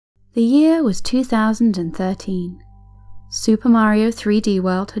The year was 2013. Super Mario 3D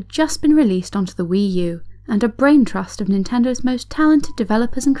World had just been released onto the Wii U, and a brain trust of Nintendo's most talented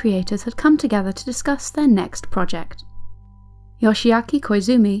developers and creators had come together to discuss their next project. Yoshiaki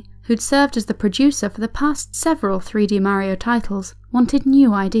Koizumi, who'd served as the producer for the past several 3D Mario titles, wanted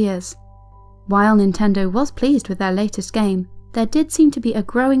new ideas. While Nintendo was pleased with their latest game, there did seem to be a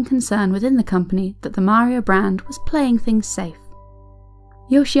growing concern within the company that the Mario brand was playing things safe.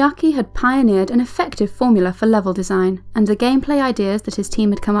 Yoshiaki had pioneered an effective formula for level design, and the gameplay ideas that his team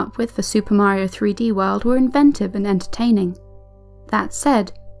had come up with for Super Mario 3D World were inventive and entertaining. That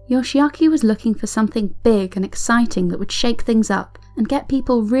said, Yoshiaki was looking for something big and exciting that would shake things up and get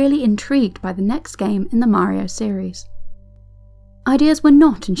people really intrigued by the next game in the Mario series. Ideas were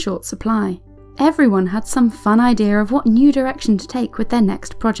not in short supply. Everyone had some fun idea of what new direction to take with their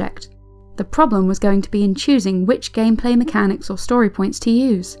next project. The problem was going to be in choosing which gameplay mechanics or story points to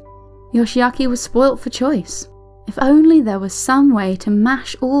use. Yoshiaki was spoilt for choice. If only there was some way to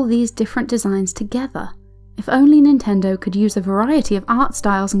mash all these different designs together. If only Nintendo could use a variety of art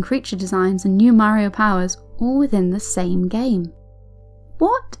styles and creature designs and new Mario powers all within the same game.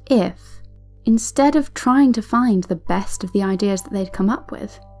 What if, instead of trying to find the best of the ideas that they'd come up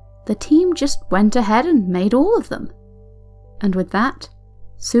with, the team just went ahead and made all of them? And with that,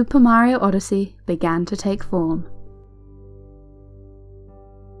 Super Mario Odyssey began to take form.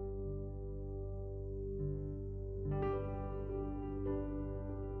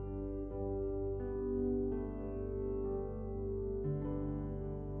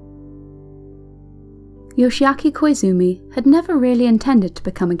 Yoshiaki Koizumi had never really intended to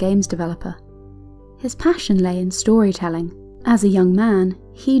become a games developer. His passion lay in storytelling. As a young man,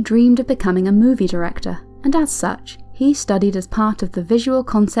 he dreamed of becoming a movie director, and as such, he studied as part of the Visual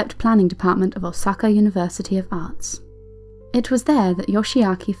Concept Planning Department of Osaka University of Arts. It was there that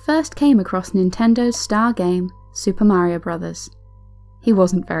Yoshiaki first came across Nintendo's star game, Super Mario Bros. He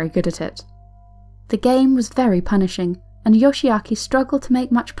wasn't very good at it. The game was very punishing, and Yoshiaki struggled to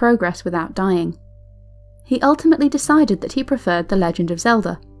make much progress without dying. He ultimately decided that he preferred The Legend of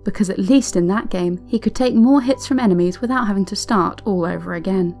Zelda, because at least in that game he could take more hits from enemies without having to start all over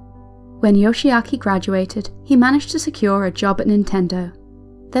again. When Yoshiaki graduated, he managed to secure a job at Nintendo.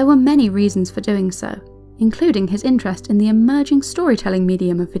 There were many reasons for doing so, including his interest in the emerging storytelling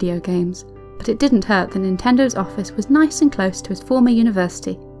medium of video games, but it didn't hurt that Nintendo's office was nice and close to his former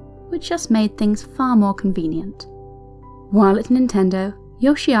university, which just made things far more convenient. While at Nintendo,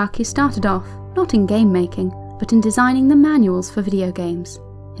 Yoshiaki started off not in game making, but in designing the manuals for video games.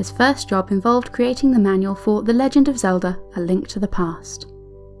 His first job involved creating the manual for The Legend of Zelda: A Link to the Past.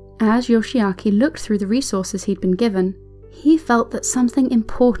 As Yoshiaki looked through the resources he'd been given, he felt that something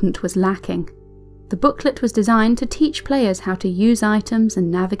important was lacking. The booklet was designed to teach players how to use items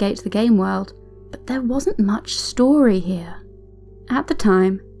and navigate the game world, but there wasn't much story here. At the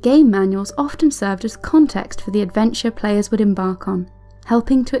time, game manuals often served as context for the adventure players would embark on,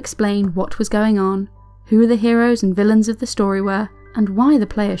 helping to explain what was going on, who the heroes and villains of the story were, and why the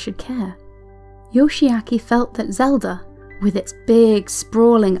player should care. Yoshiaki felt that Zelda, with its big,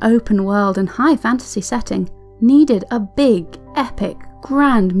 sprawling open world and high fantasy setting, needed a big, epic,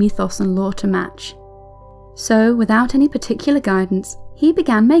 grand mythos and lore to match. So, without any particular guidance, he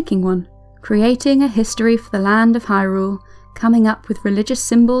began making one, creating a history for the land of Hyrule, coming up with religious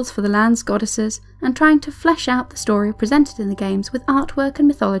symbols for the land's goddesses, and trying to flesh out the story presented in the games with artwork and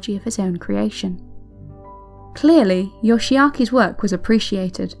mythology of his own creation. Clearly, Yoshiaki's work was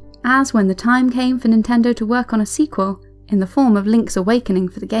appreciated, as when the time came for Nintendo to work on a sequel, in the form of Link's Awakening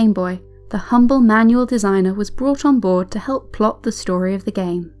for the Game Boy, the humble manual designer was brought on board to help plot the story of the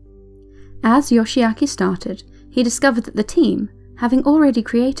game. As Yoshiaki started, he discovered that the team, having already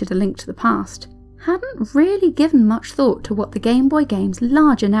created A Link to the Past, hadn't really given much thought to what the Game Boy game's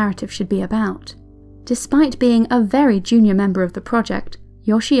larger narrative should be about. Despite being a very junior member of the project,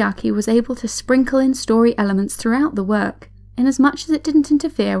 Yoshiaki was able to sprinkle in story elements throughout the work, inasmuch as it didn't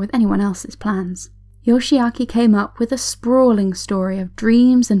interfere with anyone else's plans. Yoshiaki came up with a sprawling story of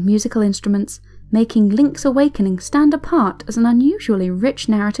dreams and musical instruments, making Link's Awakening stand apart as an unusually rich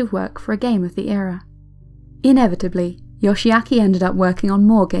narrative work for a game of the era. Inevitably, Yoshiaki ended up working on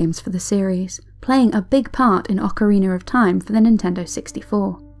more games for the series, playing a big part in Ocarina of Time for the Nintendo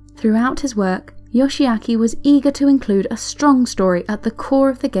 64. Throughout his work, Yoshiaki was eager to include a strong story at the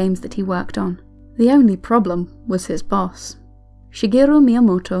core of the games that he worked on. The only problem was his boss. Shigeru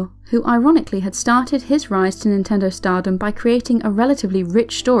Miyamoto, who ironically had started his rise to Nintendo stardom by creating a relatively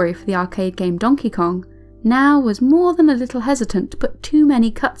rich story for the arcade game Donkey Kong, now was more than a little hesitant to put too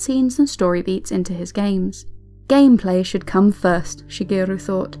many cutscenes and story beats into his games. Gameplay should come first, Shigeru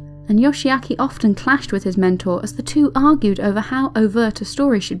thought, and Yoshiaki often clashed with his mentor as the two argued over how overt a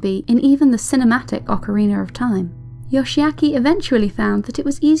story should be in even the cinematic Ocarina of Time. Yoshiaki eventually found that it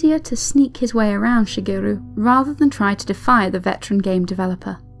was easier to sneak his way around Shigeru rather than try to defy the veteran game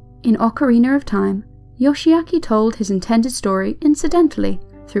developer. In Ocarina of Time, Yoshiaki told his intended story incidentally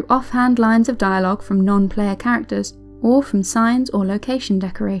through offhand lines of dialogue from non-player characters or from signs or location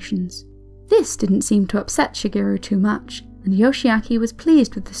decorations. This didn't seem to upset Shigeru too much, and Yoshiaki was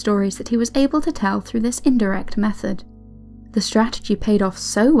pleased with the stories that he was able to tell through this indirect method. The strategy paid off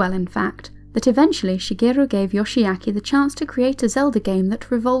so well, in fact, that eventually Shigeru gave Yoshiaki the chance to create a Zelda game that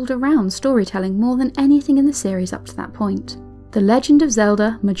revolved around storytelling more than anything in the series up to that point. The Legend of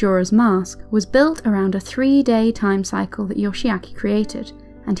Zelda Majora's Mask was built around a 3-day time cycle that Yoshiaki created,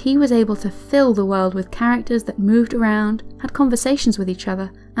 and he was able to fill the world with characters that moved around, had conversations with each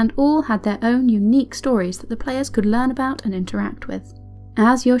other, and all had their own unique stories that the players could learn about and interact with.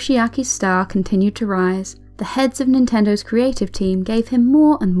 As Yoshiaki's star continued to rise, the heads of Nintendo's creative team gave him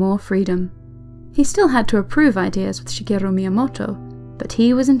more and more freedom. He still had to approve ideas with Shigeru Miyamoto, but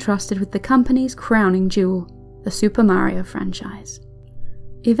he was entrusted with the company's crowning jewel, the Super Mario franchise.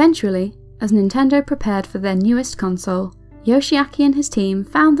 Eventually, as Nintendo prepared for their newest console, Yoshiaki and his team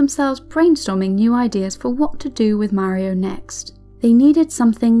found themselves brainstorming new ideas for what to do with Mario next. They needed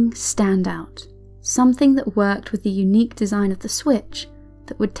something standout, something that worked with the unique design of the Switch,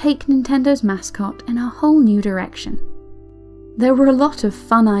 that would take Nintendo's mascot in a whole new direction. There were a lot of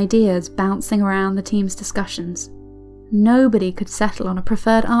fun ideas bouncing around the team's discussions. Nobody could settle on a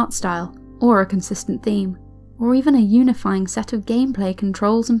preferred art style, or a consistent theme, or even a unifying set of gameplay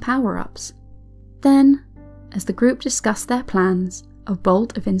controls and power-ups. Then, as the group discussed their plans, a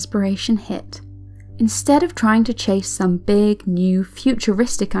bolt of inspiration hit. Instead of trying to chase some big, new,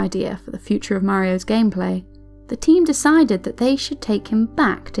 futuristic idea for the future of Mario's gameplay, the team decided that they should take him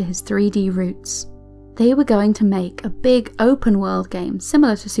back to his 3D roots. They were going to make a big open-world game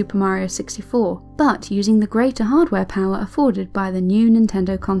similar to Super Mario 64, but using the greater hardware power afforded by the new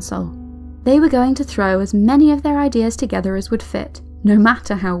Nintendo console. They were going to throw as many of their ideas together as would fit, no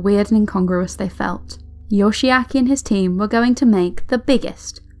matter how weird and incongruous they felt. Yoshiaki and his team were going to make the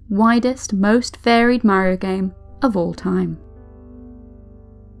biggest, widest, most varied Mario game of all time.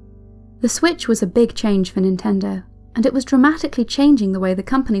 The Switch was a big change for Nintendo, and it was dramatically changing the way the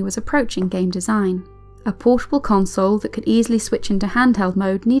company was approaching game design. A portable console that could easily switch into handheld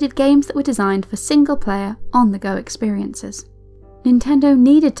mode needed games that were designed for single-player, on-the-go experiences. Nintendo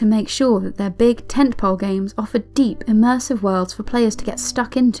needed to make sure that their big tentpole games offered deep, immersive worlds for players to get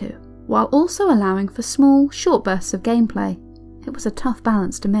stuck into, while also allowing for small, short bursts of gameplay. It was a tough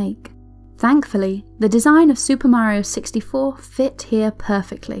balance to make. Thankfully, the design of Super Mario 64 fit here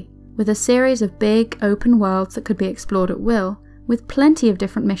perfectly, with a series of big, open worlds that could be explored at will, with plenty of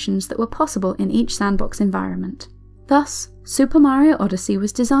different missions that were possible in each sandbox environment. Thus, Super Mario Odyssey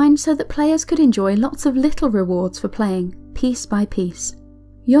was designed so that players could enjoy lots of little rewards for playing, piece by piece.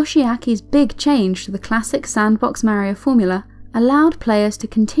 Yoshiaki's big change to the classic sandbox Mario formula allowed players to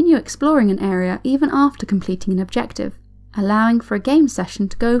continue exploring an area even after completing an objective, allowing for a game session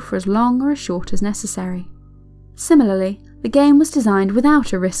to go for as long or as short as necessary. Similarly, the game was designed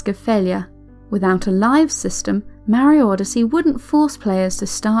without a risk of failure. Without a live system, Mario Odyssey wouldn't force players to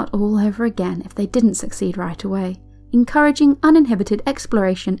start all over again if they didn't succeed right away, encouraging uninhibited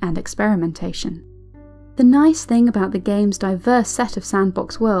exploration and experimentation. The nice thing about the game's diverse set of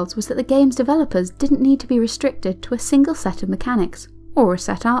sandbox worlds was that the game's developers didn't need to be restricted to a single set of mechanics, or a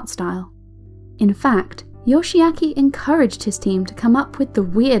set art style. In fact, Yoshiaki encouraged his team to come up with the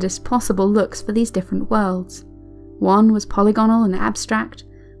weirdest possible looks for these different worlds. One was polygonal and abstract,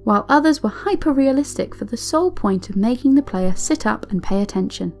 while others were hyper-realistic for the sole point of making the player sit up and pay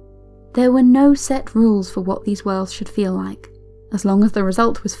attention. There were no set rules for what these worlds should feel like. As long as the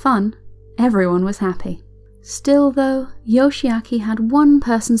result was fun, everyone was happy. Still though, Yoshiaki had one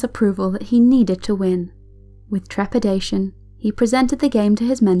person's approval that he needed to win. With trepidation, he presented the game to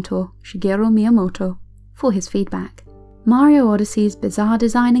his mentor, Shigeru Miyamoto, for his feedback. Mario Odyssey's bizarre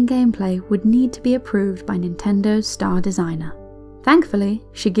design and gameplay would need to be approved by Nintendo's star designer. Thankfully,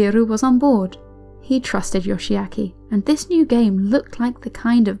 Shigeru was on board. He trusted Yoshiaki, and this new game looked like the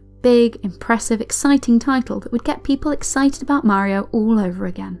kind of big, impressive, exciting title that would get people excited about Mario all over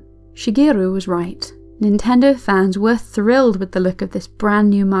again. Shigeru was right. Nintendo fans were thrilled with the look of this brand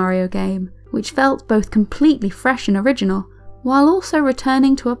new Mario game, which felt both completely fresh and original, while also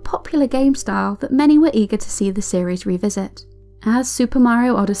returning to a popular game style that many were eager to see the series revisit. As Super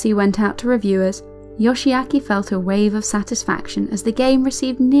Mario Odyssey went out to reviewers, Yoshiaki felt a wave of satisfaction as the game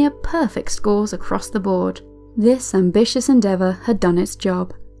received near-perfect scores across the board. This ambitious endeavour had done its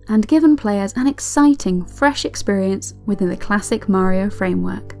job, and given players an exciting, fresh experience within the classic Mario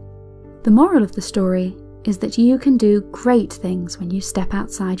framework. The moral of the story is that you can do great things when you step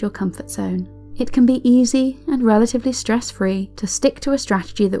outside your comfort zone. It can be easy and relatively stress-free to stick to a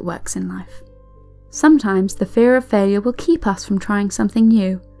strategy that works in life. Sometimes the fear of failure will keep us from trying something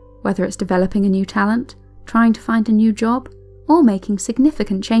new, whether it's developing a new talent, trying to find a new job, or making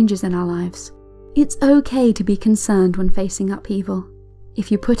significant changes in our lives. It's okay to be concerned when facing upheaval.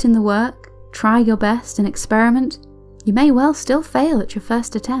 If you put in the work, try your best and experiment, you may well still fail at your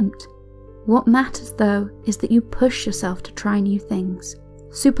first attempt. What matters though is that you push yourself to try new things.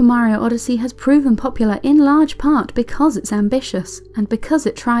 Super Mario Odyssey has proven popular in large part because it's ambitious and because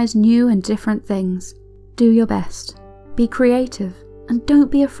it tries new and different things. Do your best, be creative, and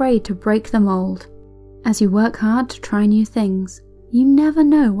don't be afraid to break the mold. As you work hard to try new things, you never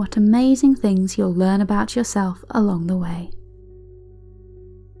know what amazing things you'll learn about yourself along the way.